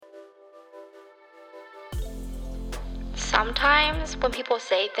Sometimes when people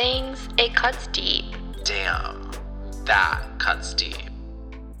say things, it cuts deep. Damn, that cuts deep.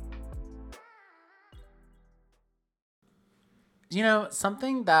 You know,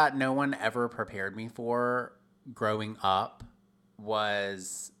 something that no one ever prepared me for growing up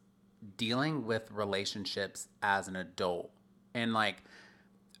was dealing with relationships as an adult. And like,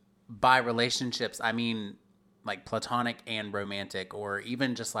 by relationships, I mean like platonic and romantic, or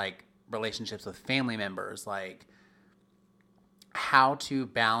even just like relationships with family members, like how to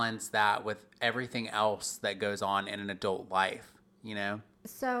balance that with everything else that goes on in an adult life, you know?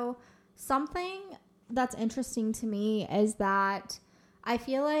 So something that's interesting to me is that I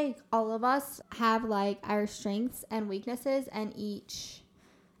feel like all of us have like our strengths and weaknesses in each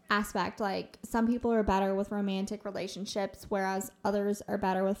aspect. Like some people are better with romantic relationships, whereas others are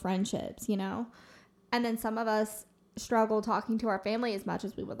better with friendships, you know? And then some of us struggle talking to our family as much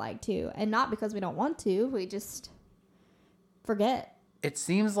as we would like to. And not because we don't want to, we just forget. It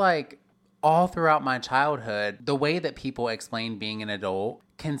seems like all throughout my childhood, the way that people explain being an adult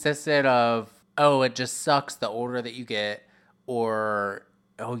consisted of, oh, it just sucks the older that you get, or,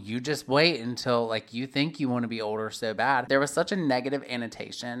 oh, you just wait until like you think you want to be older so bad. There was such a negative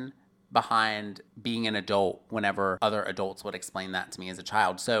annotation behind being an adult whenever other adults would explain that to me as a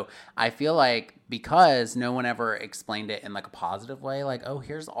child. So I feel like because no one ever explained it in like a positive way, like, oh,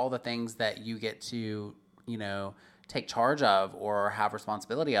 here's all the things that you get to, you know, take charge of or have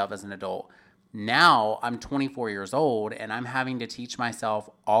responsibility of as an adult. Now I'm 24 years old and I'm having to teach myself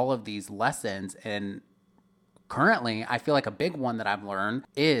all of these lessons. And currently, I feel like a big one that I've learned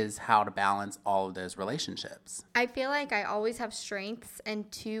is how to balance all of those relationships. I feel like I always have strengths in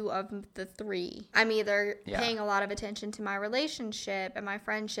two of the three. I'm either paying a lot of attention to my relationship and my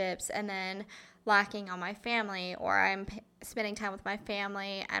friendships and then lacking on my family, or I'm spending time with my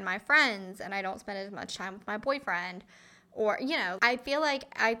family and my friends and I don't spend as much time with my boyfriend. Or, you know, I feel like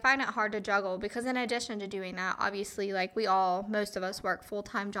I find it hard to juggle because in addition to doing that, obviously, like most of us work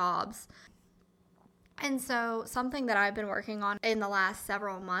full-time jobs. And so something that I've been working on in the last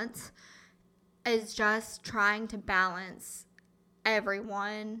several months is just trying to balance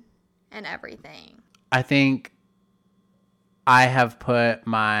everyone and everything. I think I have put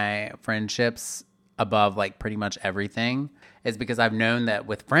my friendships above like pretty much everything, is because I've known that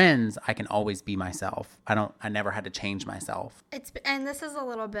with friends, I can always be myself. I never had to change myself. And this is a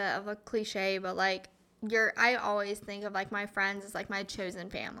little bit of a cliche, but like I always think of like my friends as like my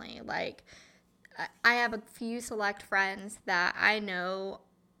chosen family. Like I have a few select friends that I know,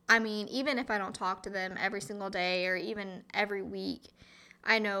 I mean, even if I don't talk to them every single day or even every week,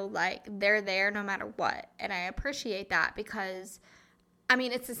 I know like they're there no matter what. And I appreciate that because, I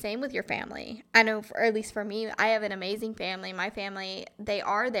mean, it's the same with your family. I know, at least for me, I have an amazing family. My family, they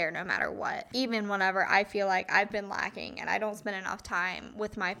are there no matter what. Even whenever I feel like I've been lacking and I don't spend enough time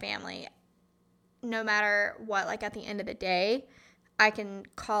with my family, no matter what, like at the end of the day, I can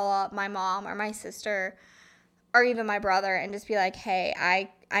call up my mom or my sister or even my brother and just be like, hey,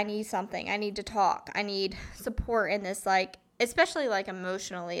 I need something. I need to talk. I need support in this, like, especially like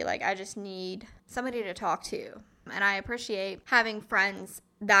emotionally. Like, I just need somebody to talk to. And I appreciate having friends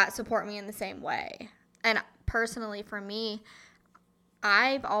that support me in the same way. And personally, for me,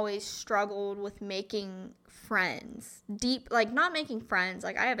 I've always struggled with making friends. Not making friends.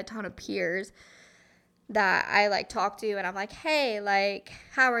 Like, I have a ton of peers that I like talk to and I'm like, hey, like,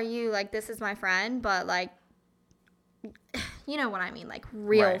 how are you? Like, this is my friend, but like, you know what I mean? Like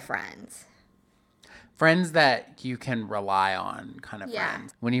real friends. Friends that you can rely on, kind of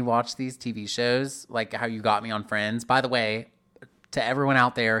friends. When you watch these TV shows, like how you got me on Friends, by the way, to everyone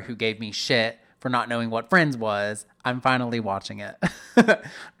out there who gave me shit for not knowing what Friends was, I'm finally watching it.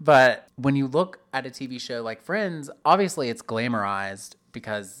 But when you look at a TV show like Friends, obviously it's glamorized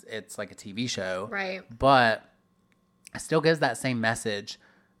because it's like a TV show. Right. But it still gives that same message.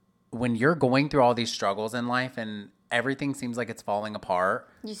 When you're going through all these struggles in life and everything seems like it's falling apart,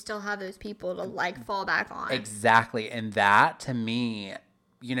 you still have those people to like fall back on. Exactly. And that to me,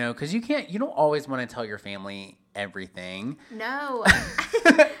 you know, because you don't always want to tell your family everything. No.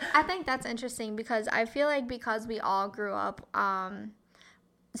 I think that's interesting because I feel like because we all grew up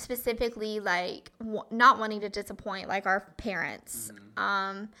specifically like not wanting to disappoint like our parents,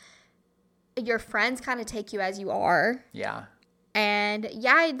 your friends kind of take you as you are. Yeah. And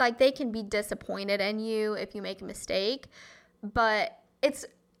yeah, like they can be disappointed in you if you make a mistake, but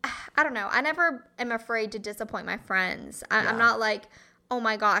I don't know. I never am afraid to disappoint my friends. I'm not like, oh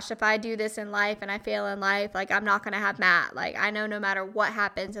my gosh, if I do this in life and I fail in life, like I'm not going to have Matt. Like I know no matter what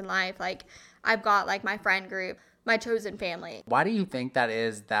happens in life, like I've got like my friend group, my chosen family. Why do you think that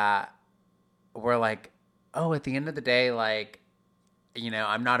is, that we're like oh, at the end of the day, like,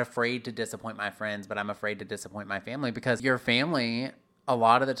 I'm not afraid to disappoint my friends, but I'm afraid to disappoint my family, because your family a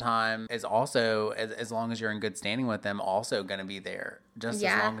lot of the time is also, as long as you're in good standing with them, also going to be there just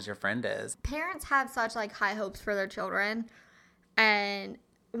as long as your friend is. Parents have such like high hopes for their children. And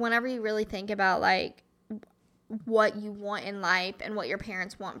whenever you really think about like what you want in life and what your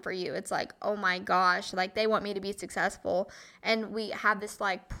parents want for you, it's like, oh my gosh, like they want me to be successful. And we have this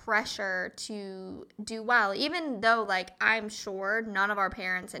like pressure to do well, even though like I'm sure none of our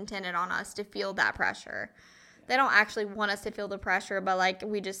parents intended on us to feel that pressure. They don't actually want us to feel the pressure, but like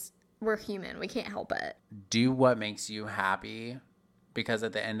we're human. We can't help it. Do what makes you happy, because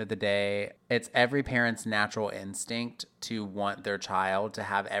at the end of the day, it's every parent's natural instinct to want their child to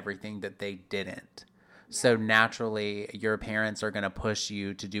have everything that they didn't. So naturally, your parents are going to push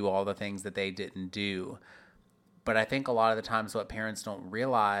you to do all the things that they didn't do. But I think a lot of the times what parents don't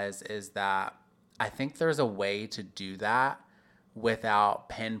realize is that I think there's a way to do that without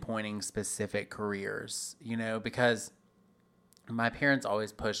pinpointing specific careers, because my parents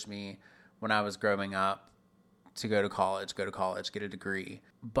always pushed me when I was growing up to go to college, get a degree.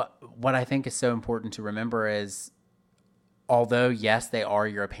 But what I think is so important to remember is, although, yes, they are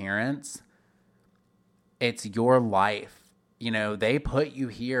your parents, it's your life. They put you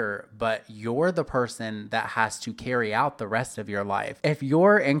here, but you're the person that has to carry out the rest of your life. If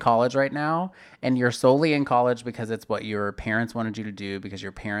you're in college right now and you're solely in college because it's what your parents wanted you to do, because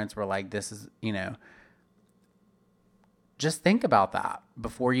your parents were like, this is, just think about that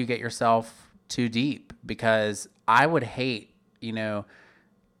before you get yourself too deep, because I would hate, 7-8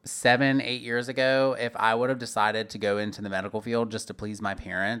 years ago, if I would have decided to go into the medical field just to please my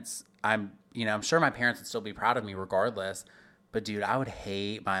parents. I'm sure my parents would still be proud of me regardless, but dude, I would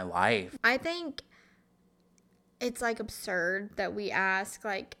hate my life. I think it's like absurd that we ask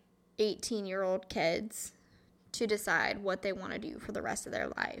like 18-year-old kids to decide what they want to do for the rest of their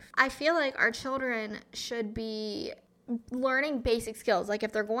life. I feel like our children should be learning basic skills. Like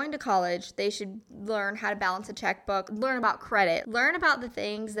if they're going to college, they should learn how to balance a checkbook, learn about credit, learn about the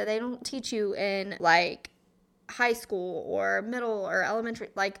things that they don't teach you in like high school or middle or elementary.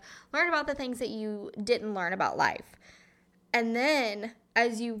 Like learn about the things that you didn't learn about life. And then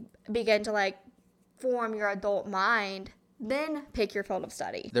as you begin to like form your adult mind, then pick your field of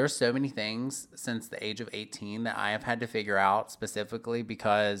study. There's so many things since the age of 18 that I have had to figure out specifically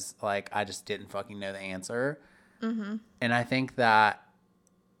because like I just didn't fucking know the answer. Mm-hmm. And I think that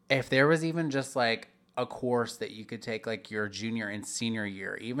if there was even just like a course that you could take like your junior and senior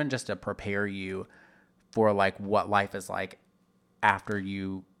year, even just to prepare you for like what life is like after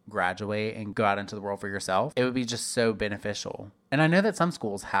you graduate and go out into the world for yourself, it would be just so beneficial. And I know that some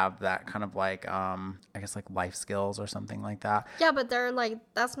schools have that kind of like, I guess like life skills or something like that. Yeah, but they're like,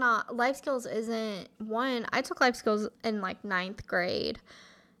 that's not, life skills isn't one. I took life skills in like 9th grade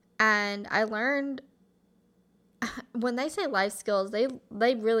and I learned, when they say life skills,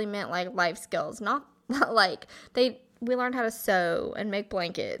 they really meant like life skills, not like we learned how to sew and make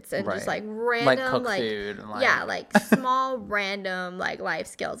blankets and just like random like cook food and like yeah, like small random like life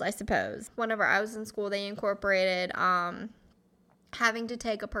skills, I suppose. Whenever I was in school, they incorporated having to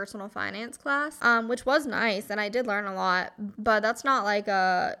take a personal finance class, which was nice and I did learn a lot, but that's not like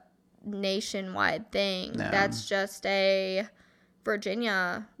a nationwide thing. No. That's just a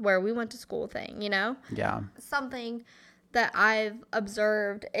Virginia where we went to school thing, Yeah. Something that I've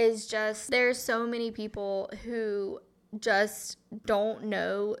observed is just there's so many people who just don't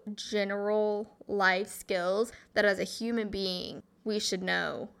know general life skills that as a human being we should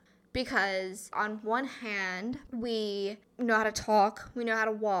know. Because on one hand, we know how to talk, we know how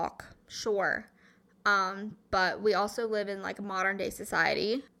to walk, sure. But we also live in like a modern day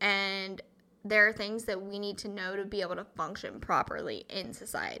society and there are things that we need to know to be able to function properly in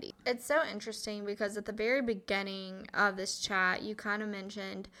society. It's so interesting because at the very beginning of this chat, you kind of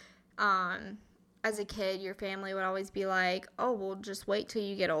mentioned as a kid, your family would always be like, oh, well, just wait till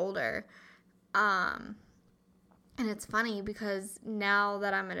you get older. And it's funny because now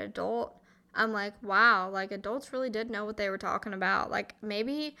that I'm an adult, I'm like, wow, like adults really did know what they were talking about. Like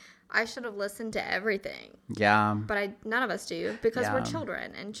maybe I should have listened to everything. Yeah. But none of us do because we're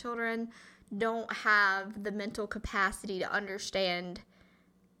children and children don't have the mental capacity to understand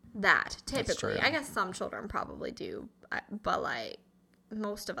that typically. I guess some children probably do, but like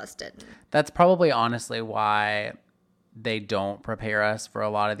most of us didn't. That's probably honestly why they don't prepare us for a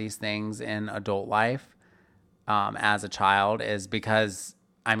lot of these things in adult life as a child, is because,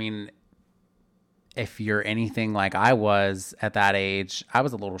 I mean, if you're anything like I was at that age, I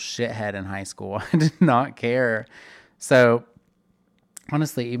was a little shithead in high school. I did not care. So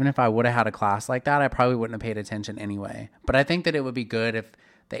honestly, even if I would have had a class like that, I probably wouldn't have paid attention anyway. But I think that it would be good if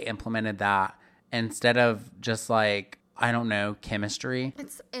they implemented that instead of just like, I don't know, chemistry.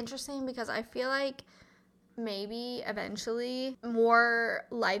 It's interesting because I feel like maybe eventually more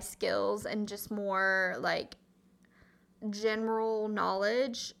life skills and just more like general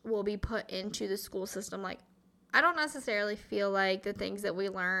knowledge will be put into the school system. Like, I don't necessarily feel like the things that we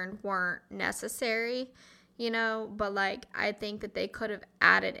learned weren't necessary, you know, but like I think that they could have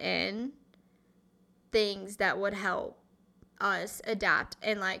added in things that would help us adapt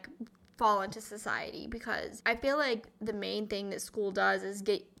and like fall into society, because I feel like the main thing that school does is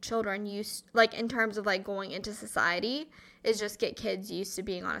get children used, like in terms of like going into society, is just get kids used to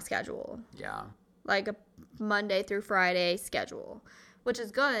being on a schedule. Yeah. Like a Monday through Friday schedule, which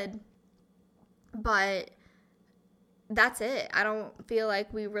is good, but that's it. I don't feel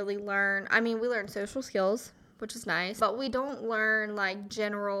like we really learn. I mean, we learn social skills, which is nice, but we don't learn like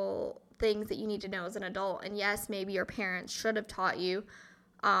general things that you need to know as an adult. And yes, maybe your parents should have taught you,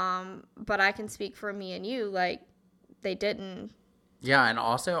 but I can speak for me and you, like they didn't. Yeah, and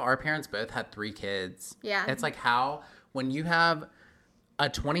also our parents both had 3 kids. Yeah. It's like how when you have a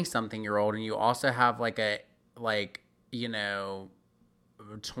 20-something-year-old and you also have like a, like, you know,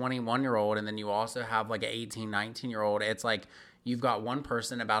 21-year-old, and then you also have like an 18, 19-year-old, it's like you've got one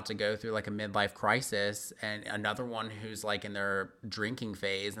person about to go through like a midlife crisis and another one who's like in their drinking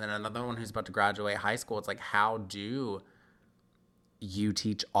phase and then another one who's about to graduate high school. It's like, how do you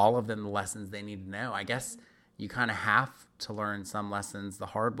teach all of them the lessons they need to know? I guess you kind of have to learn some lessons the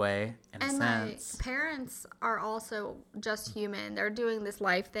hard way in a sense. My parents are also just human. They're doing this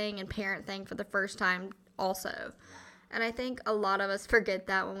life thing and parent thing for the first time also. And I think a lot of us forget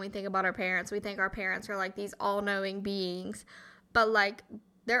that when we think about our parents. We think our parents are like these all-knowing beings, but like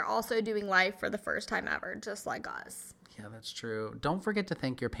they're also doing life for the first time ever, just like us. Yeah, that's true. Don't forget to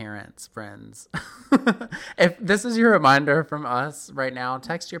thank your parents, friends. If this is your reminder from us right now,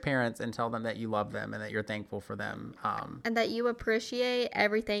 text your parents and tell them that you love them and that you're thankful for them. And that you appreciate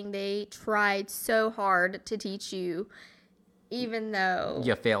everything they tried so hard to teach you, even though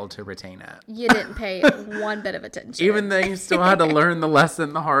you failed to retain it. You didn't pay one bit of attention. Even though you still had to learn the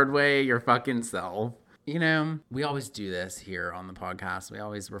lesson the hard way your fucking self. You know, we always do this here on the podcast. We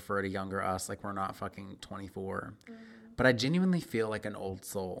always refer to younger us like we're not fucking 24. Mm-hmm. But I genuinely feel like an old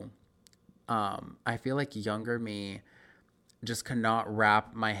soul. I feel like younger me just could not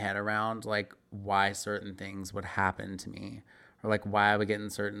wrap my head around like why certain things would happen to me or like why I would get in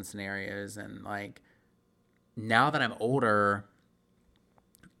certain scenarios. And like now that I'm older,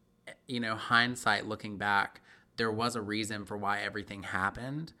 you know, hindsight looking back, there was a reason for why everything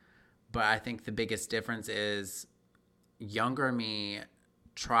happened. But I think the biggest difference is younger me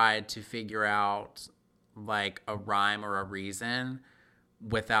tried to figure out like a rhyme or a reason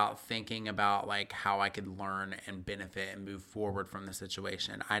without thinking about like how I could learn and benefit and move forward from the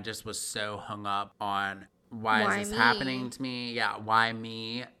situation. I just was so hung up on why is this happening to me? Yeah, why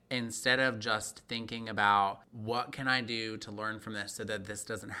me? Instead of just thinking about what can I do to learn from this so that this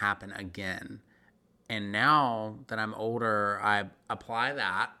doesn't happen again. And now that I'm older, I apply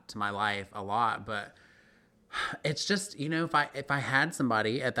that to my life a lot, but it's just, you know, if I had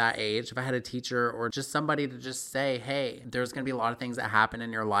somebody at that age, if I had a teacher or just somebody to just say, hey, there's going to be a lot of things that happen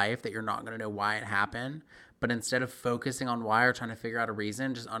in your life that you're not going to know why it happened. But instead of focusing on why or trying to figure out a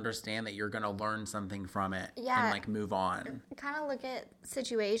reason, just understand that you're going to learn something from it and like move on. Kind of look at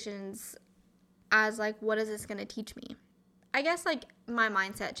situations as like, what is this going to teach me? I guess like my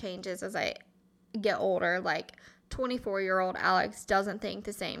mindset changes as I get older. Like 24-year-old Alex doesn't think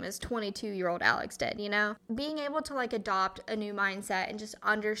the same as 22-year-old Alex did, you know? Being able to like adopt a new mindset and just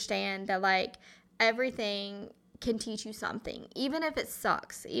understand that like everything can teach you something, even if it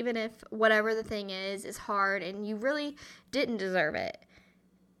sucks, even if whatever the thing is hard and you really didn't deserve it.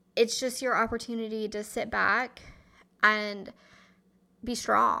 It's just your opportunity to sit back and be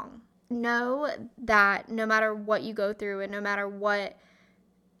strong. Know that no matter what you go through and no matter what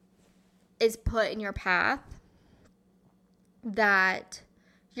is put in your path, that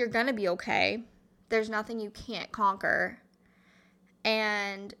you're gonna be okay. There's nothing you can't conquer,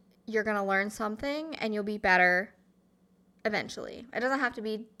 and you're gonna learn something and you'll be better eventually. It doesn't have to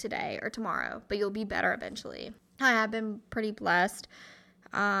be today or tomorrow, but you'll be better eventually. I have been pretty blessed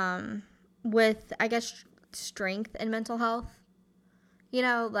with, I guess, strength and mental health. You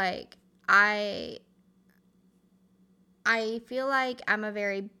know, like I feel like I'm a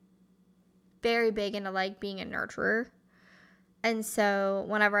very, very big into like being a nurturer. And so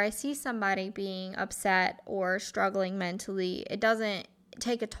whenever I see somebody being upset or struggling mentally, it doesn't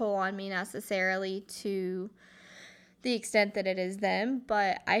take a toll on me necessarily to the extent that it is them,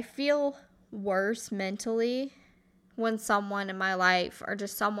 but I feel worse mentally when someone in my life or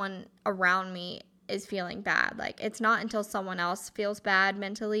just someone around me is feeling bad. Like, it's not until someone else feels bad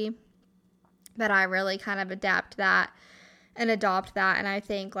mentally that I really kind of adapt that and adopt that. And I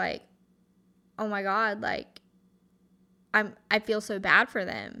think, like, oh my God, like, I feel so bad for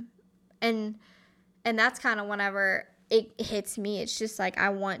them. And that's kind of whenever it hits me. It's just like, I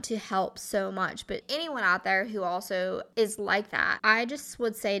want to help so much. But anyone out there who also is like that, I just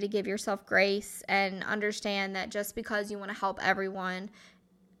would say to give yourself grace and understand that just because you want to help everyone,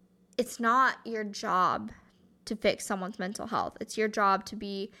 it's not your job to fix someone's mental health. It's your job to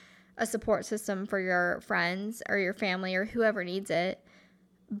be a support system for your friends or your family or whoever needs it.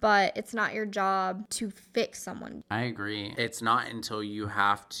 But it's not your job to fix someone. I agree. It's not until you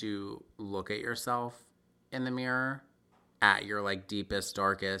have to look at yourself in the mirror at your like deepest,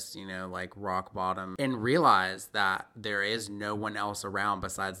 darkest, like rock bottom, and realize that there is no one else around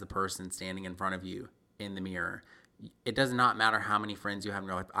besides the person standing in front of you in the mirror. It does not matter how many friends you have in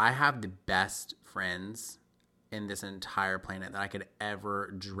your life. I have the best friends in this entire planet that I could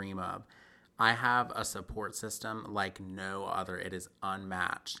ever dream of. I have a support system like no other. It is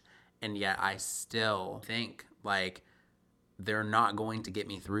unmatched. And yet I still think like they're not going to get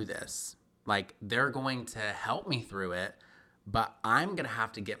me through this. Like, they're going to help me through it, but I'm going to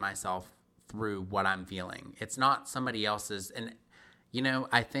have to get myself through what I'm feeling. It's not somebody else's. And,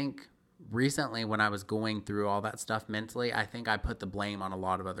 I think recently when I was going through all that stuff mentally, I think I put the blame on a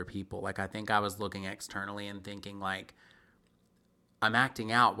lot of other people. Like, I think I was looking externally and thinking like, I'm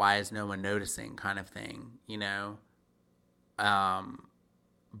acting out. Why is no one noticing, kind of thing,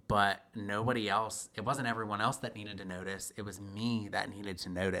 But nobody else, it wasn't everyone else that needed to notice. It was me that needed to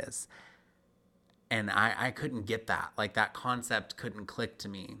notice. And I couldn't get that. Like, that concept couldn't click to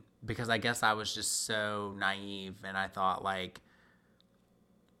me because I guess I was just so naive. And I thought like,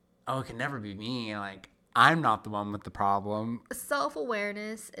 oh, it can never be me. Like, I'm not the one with the problem.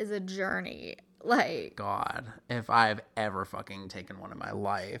 Self-awareness is a journey. Like, God, if I've ever fucking taken one in my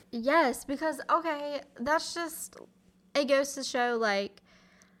life. Yes, because, okay, that's just, it goes to show, like,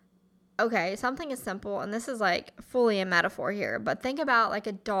 okay, something is simple, and this is, like, fully a metaphor here, but think about, like,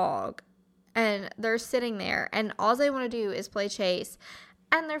 a dog, and they're sitting there, and all they want to do is play chase,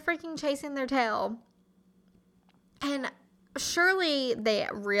 and they're freaking chasing their tail, and surely they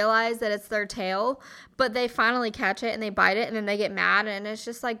realize that it's their tail, but they finally catch it and they bite it and then they get mad, and it's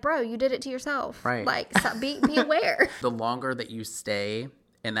just like, bro, you did it to yourself. Right. Like, so be aware. The longer that you stay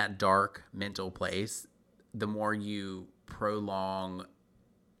in that dark mental place, the more you prolong,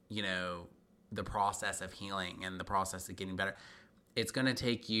 the process of healing and the process of getting better. It's going to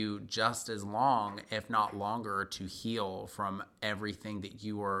take you just as long, if not longer, to heal from everything that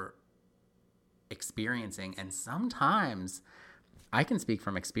you are experiencing. And sometimes, I can speak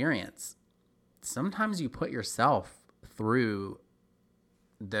from experience, sometimes you put yourself through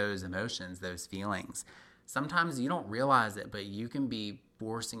those emotions, those feelings. Sometimes you don't realize it, but you can be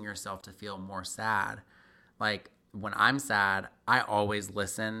forcing yourself to feel more sad. Like, when I'm sad, I always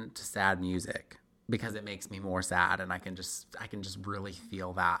listen to sad music because it makes me more sad, and I can just really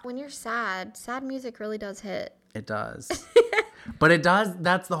feel that. When you're sad music really does hit. It does. But it does.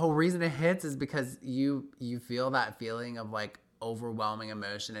 That's the whole reason it hits, is because you feel that feeling of like overwhelming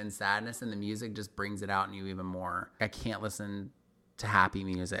emotion and sadness, and the music just brings it out in you even more. I can't listen to happy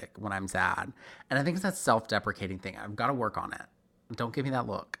music when I'm sad. And I think it's that self-deprecating thing. I've got to work on it. Don't give me that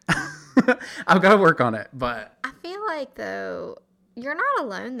look. I've got to work on it. But I feel like, though, you're not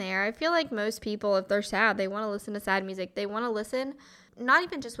alone there. I feel like most people, if they're sad, they want to listen to sad music. They want to listen, not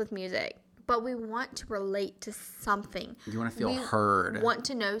even just with music, but we want to relate to something. You want to feel heard. We want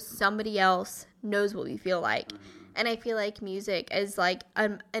to know somebody else knows what we feel like. Mm-hmm. And I feel like music is like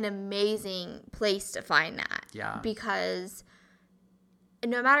an amazing place to find that. Yeah. Because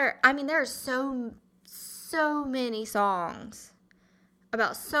no matter, there are so many songs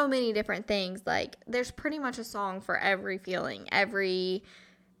about so many different things. Like, there's pretty much a song for every feeling, every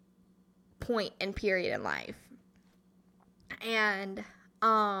point and period in life. And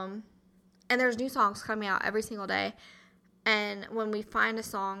there's new songs coming out every single day. And when we find a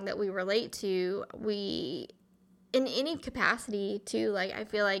song that we relate to, we, in any capacity too, like, I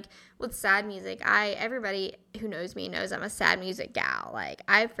feel like with sad music, everybody who knows me knows I'm a sad music gal. Like,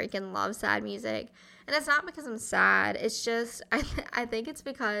 I freaking love sad music. And it's not because I'm sad. It's just, I think it's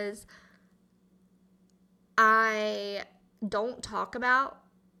because I don't talk about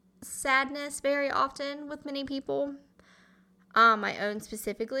sadness very often with many people, my own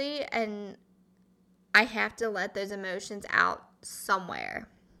specifically, and I have to let those emotions out somewhere.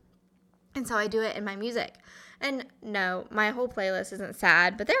 And so I do it in my music. And no, my whole playlist isn't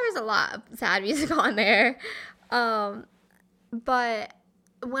sad, but there is a lot of sad music on there. But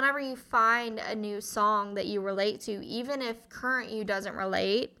whenever you find a new song that you relate to, even if current you doesn't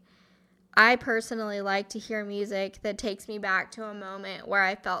relate, I personally like to hear music that takes me back to a moment where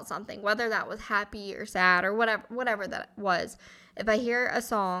I felt something, whether that was happy or sad or whatever that was. If I hear a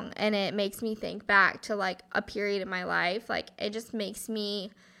song and it makes me think back to like a period in my life, like it just makes me,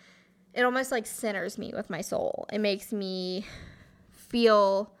 it almost like centers me with my soul. It makes me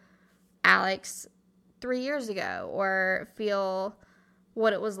feel Alex 3 years ago, or feel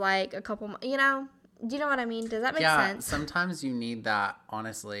what it was like a couple, do you know what I mean? Does that make sense? Sometimes you need that,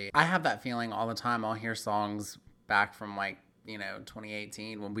 honestly. I have that feeling all the time. I'll hear songs back from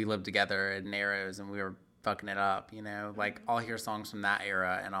 2018 when we lived together at Narrows and we were fucking it up, like I'll hear songs from that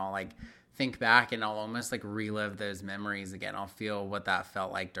era and I'll like think back and I'll almost like relive those memories again. I'll feel what that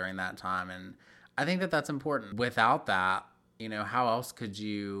felt like during that time. And I think that that's important. Without that, how else could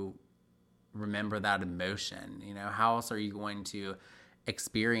you remember that emotion? How else are you going to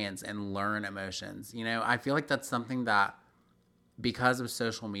experience and learn emotions? I feel like that's something that, because of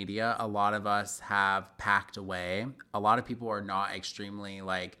social media, a lot of us have packed away. A lot of people are not extremely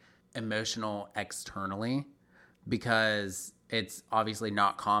like emotional externally, because it's obviously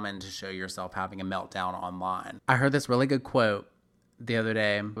not common to show yourself having a meltdown online. I heard this really good quote the other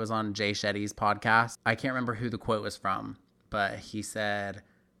day. It was on Jay Shetty's podcast. I can't remember who the quote was from, but he said,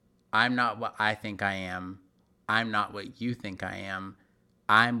 "I'm not what I think I am. I'm not what you think I am.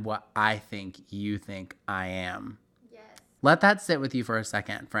 I'm what I think you think I am." Yes. Let that sit with you for a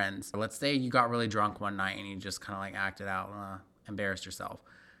second, friends. Let's say you got really drunk one night and you just kind of like acted out, embarrassed yourself.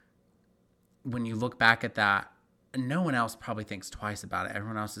 When you look back at that, no one else probably thinks twice about it.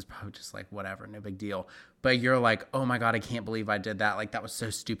 Everyone else is probably just like, whatever, no big deal. But you're like, oh my God, I can't believe I did that. Like, that was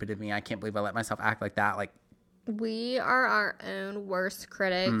so stupid of me. I can't believe I let myself act like that. Like, we are our own worst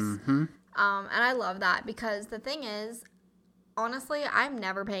critics. Mm-hmm. And I love that, because the thing is, honestly, I'm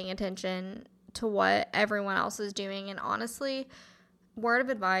never paying attention to what everyone else is doing. And honestly, word of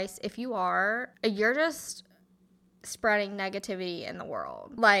advice, if you're just spreading negativity in the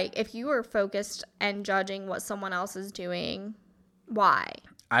world. Like, if you are focused and judging what someone else is doing, why?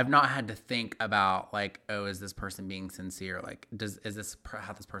 I've not had to think about like, oh, is this person being sincere? Like, is this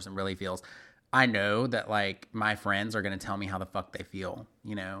how this person really feels? I know that like my friends are going to tell me how the fuck they feel,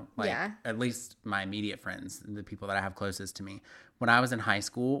 at least my immediate friends, the people that I have closest to me. When I was in high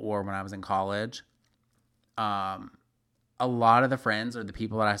school or when I was in college, a lot of the friends or the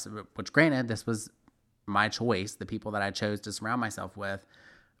people that which granted, this was my choice, the people that I chose to surround myself with,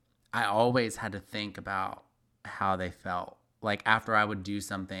 I always had to think about how they felt. Like, after I would do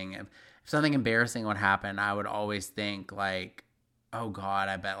something, if something embarrassing would happen, I would always think like, oh God,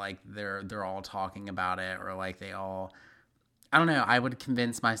 I bet like they're all talking about it, or like they all, I don't know. I would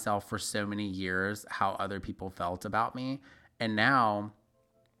convince myself for so many years how other people felt about me. And now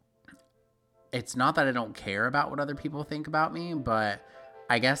it's not that I don't care about what other people think about me, but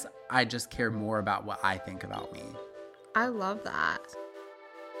I guess I just care more about what I think about me. I love that.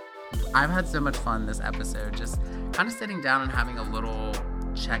 I've had so much fun this episode, just kind of sitting down and having a little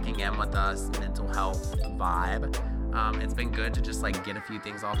checking in with us mental health vibe. It's been good to just like get a few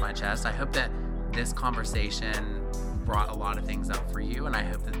things off my chest. I hope that this conversation brought a lot of things up for you, and I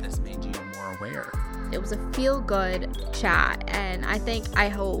hope that this made you more aware. It was a feel-good chat, and I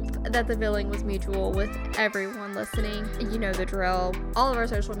hope that the feeling was mutual with everyone listening. You know the drill. All of our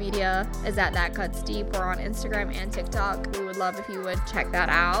social media is at That Cuts Deep. We're on Instagram and TikTok. We would love if you would check that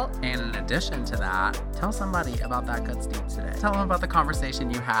out. And in addition to that, tell somebody about That Cuts Deep today. Tell them about the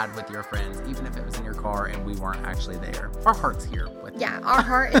conversation you had with your friends, even if it was in your car and we weren't actually there. Our heart's here with you. Yeah, our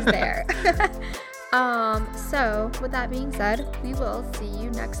heart is there. So with that being said, we will see you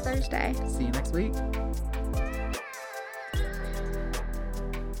next Thursday. See you next week.